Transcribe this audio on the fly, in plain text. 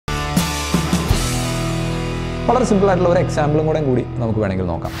വളരെ സിമ്പിളായിട്ടുള്ള ഒരു എക്സാമ്പിളും കൂടി നമുക്ക് വേണമെങ്കിൽ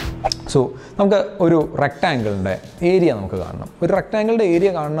നോക്കാം. സോ നമുക്ക് ഒരു റെക്റ്റാങ്കിളിൻ്റെ ഏരിയ നമുക്ക് കാണണം. ഒരു റെക്റ്റാങ്കിളിൻ്റെ ഏരിയ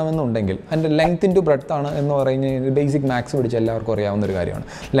കാണണമെന്നുണ്ടെങ്കിൽ അതിൻ്റെ ലെങ്ത് ഇൻറ്റു ബ്രെഡ്ത്ത് ആണ് എന്ന് പറയുന്നത് ബേസിക് മാത്സ് പഠിച്ച് എല്ലാവർക്കും അറിയാവുന്ന ഒരു കാര്യമാണ്.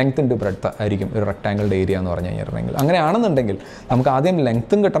 ലെങ്ത് ഇൻറ്റു ബ്രെഡ്ത്ത് ആയിരിക്കും ഒരു റെക്റ്റാങ്കിളിൻ്റെ ഏരിയ എന്ന് പറഞ്ഞു കഴിഞ്ഞിട്ടുണ്ടെങ്കിൽ. അങ്ങനെയാണെന്നുണ്ടെങ്കിൽ നമുക്ക് ആദ്യം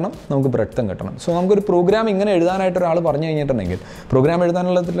ലെങ്ത്തും കിട്ടണം, നമുക്ക് ബ്രെഡ്ത്തും കിട്ടണം. സോ നമുക്കൊരു പ്രോഗ്രാം ഇങ്ങനെ എഴുതാനായിട്ട് ഒരാൾ പറഞ്ഞു കഴിഞ്ഞിട്ടുണ്ടെങ്കിൽ പ്രോഗ്രാം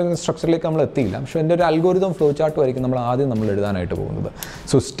എഴുതാനുള്ള സ്ട്രക്ചറിലേക്ക് നമ്മൾ എത്തിയില്ല. പക്ഷേ എൻ്റെ ഒരു അൽഗോരിതം ഫ്ലോ ചാർട്ടും ആയിരിക്കും നമ്മൾ ആദ്യം എഴുതാനായിട്ട് പോകുന്നത്.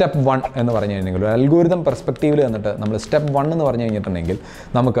 സോ സ്റ്റെപ്പ് 1 എന്ന് പറഞ്ഞു കഴിഞ്ഞിട്ടുണ്ടെങ്കിൽ ഒരു അൽഗോരിതം പെർസ്പെക്റ്റീവിൽ വന്നിട്ട് നമ്മൾ സ്റ്റെപ്പ് 1 എന്ന് പറഞ്ഞു കഴിഞ്ഞിട്ടുണ്ടെങ്കിൽ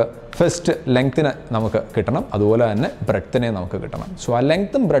നമുക്ക് ഫസ്റ്റ് ലെങ്ത്തിനെ നമുക്ക് കിട്ടണം, അതുപോലെ തന്നെ ബ്രെഡ്ത്തിനെ നമുക്ക് കിട്ടണം. സോ ആ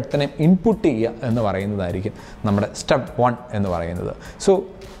ലെങ്ത്തും ബ്രെഡ്ത്തിനെയും ഇൻപുട്ട് ചെയ്യുക എന്ന് പറയുന്നതായിരിക്കും നമ്മുടെ സ്റ്റെപ്പ് 1 എന്ന് പറയുന്നത്. സോ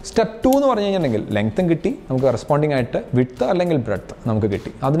സ്റ്റെപ്പ് 2 എന്ന് പറഞ്ഞു കഴിഞ്ഞിട്ടുണ്ടെങ്കിൽ ലെങ്ത്തും കിട്ടി, നമുക്ക് കറസ്പോണ്ടിങ് ആയിട്ട് വിഡ്ത്ത് അല്ലെങ്കിൽ ബ്രെഡ്ത്ത് നമുക്ക്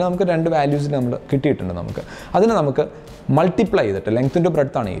കിട്ടി. അതിന് നമുക്ക് 2 വാല്യൂസിൽ നമ്മൾ കിട്ടിയിട്ടുണ്ട്. അതിനെ നമുക്ക് മൾട്ടിപ്ലൈ ചെയ്തിട്ട് ലെങ്ത് ഇൻറ്റു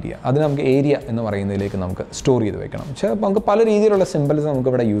ബ്രെഡ്ത്ത് ആണ് ഏരിയ, അതിന് നമുക്ക് ഏരിയ എന്ന് പറയുന്നതിലേക്ക് നമുക്ക് സ്റ്റോർ ചെയ്ത് വെക്കണം. പക്ഷേ നമുക്ക് പല രീതിയിലുള്ള സിമ്പിൾസ് നമുക്ക്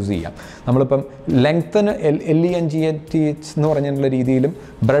ഇവിടെ യൂസ് ചെയ്യാം. നമ്മളിപ്പം ലെങ്ത്തിന് LENGTH എന്ന് പറഞ്ഞിട്ടുള്ള രീതിയിലും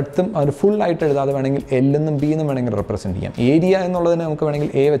ബ്രെഡ്ത്തും അത് ഫുള്ളായിട്ട് എഴുതാതെ വേണമെങ്കിൽ L എന്നും B എന്നും വേണമെങ്കിൽ റെപ്രസെൻറ്റ് ചെയ്യാം. ഏരിയ എന്നുള്ളതിനെ നമുക്ക്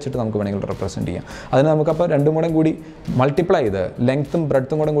വേണമെങ്കിൽ A വെച്ചിട്ട് നമുക്ക് വേണമെങ്കിൽ റെപ്രസെൻറ്റ് ചെയ്യാം. അതിന് നമുക്കപ്പോൾ രണ്ടും കൂടി മൾട്ടിപ്ലൈ ചെയ്ത് ലെങ്ത്തും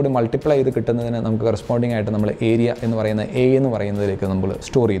ബ്രെഡ്ത്തും കൂടി മൾട്ടിപ്ലൈ ചെയ്ത് കിട്ടുന്നതിന് നമുക്ക് കറസ്പോണ്ടിങ് ആയിട്ട് നമ്മൾ ഏരിയ എന്ന് പറയുന്ന A എന്ന് പറയുന്നതിലേക്ക് നമ്മൾ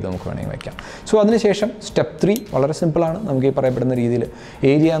സ്റ്റോർ ചെയ്ത് നമുക്ക് വേണമെങ്കിൽ വയ്ക്കാം. സോ അതിനുശേഷം സ്റ്റെപ്പ് 3 വളരെ സിമ്പിളാണ്. നമുക്ക് ഈ പറയപ്പെടുന്ന രീതിയിൽ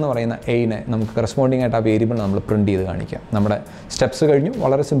ഏരിയ എന്ന് പറയുന്ന എയിനെ നമുക്ക് കറസ്പോണ്ടിങ് ആയിട്ട് ആ വേരിയബിൾ നമ്മൾ പ്രിൻറ്റ് ചെയ്ത് കാണിക്കാം. നമ്മുടെ സ്റ്റെപ്സ് കഴിഞ്ഞു.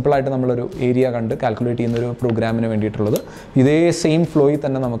 വളരെ സിമ്പിളായിട്ട് നമ്മളൊരു ഏരിയ കണ്ട് കാൽക്കുലേറ്റ് ചെയ്യുന്നൊരു പ്രോഗ്രാമിന് വേണ്ടിയിട്ടുള്ളത് ഇതേ സെയിം ഫ്ലോയിൽ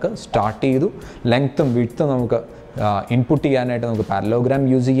തന്നെ നമുക്ക് സ്റ്റാർട്ട് ചെയ്തു. ലെങ്ത്തും വിഡ്ത്തും നമുക്ക് ഇൻപുട്ട് ചെയ്യാനായിട്ട് നമുക്ക് പാരലോഗ്രാം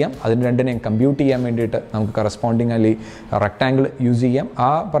യൂസ് ചെയ്യാം. അതിന് രണ്ടിനെയും കമ്പ്യൂട്ട് ചെയ്യാൻ വേണ്ടിയിട്ട് നമുക്ക് കറസ്പോണ്ടിങ്ങലി റെക്റ്റാങ്കിൾ യൂസ് ചെയ്യാം. ആ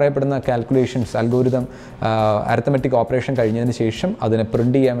പറയപ്പെടുന്ന കാൽക്കുലേഷൻസ് അൽഗോരിതം അരിത്തമെറ്റിക് ഓപ്പറേഷൻ കഴിഞ്ഞതിന് ശേഷം അതിനെ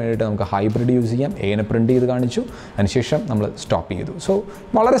പ്രിൻറ്റ് ചെയ്യാൻ വേണ്ടിയിട്ട് നമുക്ക് ഹൈബ്രിഡ് യൂസ് ചെയ്യാം. എനെ പ്രിൻറ്റ് ചെയ്ത് കാണിച്ചു, അതിനുശേഷം നമ്മൾ സ്റ്റോപ്പ് ചെയ്തു. സോ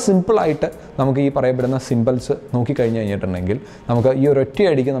വളരെ സിമ്പിളായിട്ട് നമുക്ക് ഈ പറയപ്പെടുന്ന സിമ്പിൾസ് നോക്കിക്കഴിഞ്ഞ് കഴിഞ്ഞിട്ടുണ്ടെങ്കിൽ നമുക്ക് ഈ ഒരു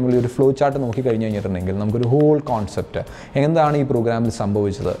ഒറ്റയടിക്ക് നമ്മൾ ഈ ഒരു ഫ്ലോ ചാർട്ട് നോക്കിക്കഴിഞ്ഞ് കഴിഞ്ഞിട്ടുണ്ടെങ്കിൽ നമുക്കൊരു ഹോൾ കോൺസെപ്റ്റ് എന്താണ് ഈ പ്രോഗ്രാമിൽ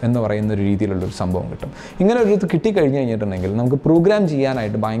സംഭവിച്ചത് എന്ന് പറയുന്ന ഒരു രീതിയിലുള്ളൊരു സംഭവം കിട്ടും. ഇങ്ങനെ ഒരു കിട്ടിക്കഴിഞ്ഞ് കഴിഞ്ഞിട്ടുണ്ടെങ്കിൽ നമുക്ക് പ്രോഗ്രാം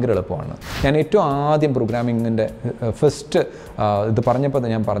ചെയ്യാനായിട്ട് ഭയങ്കര എളുപ്പമാണ്. ഞാൻ ഏറ്റവും ആദ്യം പ്രോഗ്രാമിങ്ങിൻ്റെ ഫസ്റ്റ് ഇത് പറഞ്ഞപ്പോൾ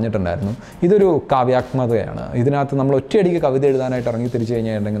ഞാൻ പറഞ്ഞിട്ടുണ്ടായിരുന്നു, ഇതൊരു കാവ്യാത്മകതയാണ്. ഇതിനകത്ത് നമ്മൾ ഒറ്റയടിക്ക് കവിത എഴുതാനായിട്ട് ഇറങ്ങി തിരിച്ചു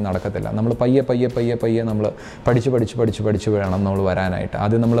കഴിഞ്ഞിട്ടുണ്ടെങ്കിൽ നടക്കത്തില്ല. നമ്മൾ പയ്യെ നമ്മൾ പഠിച്ച് വേണം നമ്മൾ വരാനായിട്ട്.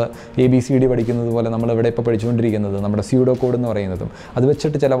 ആദ്യം നമ്മൾ ABCD പഠിക്കുന്നത് പോലെ നമ്മൾ ഇവിടെ ഇപ്പോൾ പഠിച്ചുകൊണ്ടിരിക്കുന്നത് നമ്മുടെ സ്യൂഡോ കോഡ് എന്ന് പറയുന്നതും അത്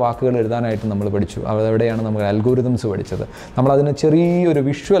വെച്ചിട്ട് ചില വാക്കുകൾ എഴുതാനായിട്ട് നമ്മൾ പഠിച്ചു. അവിടെയാണ് നമ്മൾ അൽഗോരിതംസ് പഠിച്ചത്. നമ്മളതിന് ചെറിയൊരു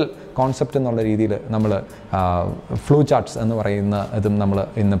വിഷ്വൽ കോൺസെപ്റ്റ് എന്നുള്ള രീതിയിൽ നമ്മൾ ഫ്ലോ ചാർട്ട്സ് എന്ന് പറയുന്ന ഇതും നമ്മൾ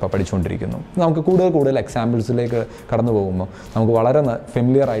ഇന്നിപ്പോൾ പഠിച്ചുകൊണ്ടിരിക്കുന്നു. നമുക്ക് കൂടുതൽ എക്സാമ്പിൾസിലേക്ക് കടന്നു പോകുമ്പോൾ നമുക്ക് വളരെ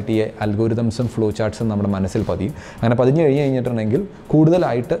ഫെമിലിയർ ആയിട്ട് ഈ അൽഗോരിതംസും ഫ്ലോ ചാർട്ട്സും നമ്മുടെ മനസ്സിൽ പതിയും. അങ്ങനെ പതിഞ്ഞു കഴിഞ്ഞിട്ടുണ്ടെങ്കിൽ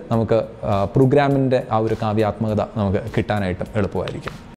കൂടുതലായിട്ട് നമുക്ക് പ്രോഗ്രാമിൻ്റെ ആ ഒരു കാവ്യാത്മകത നമുക്ക് കിട്ടാനായിട്ടും എളുപ്പമായിരിക്കും.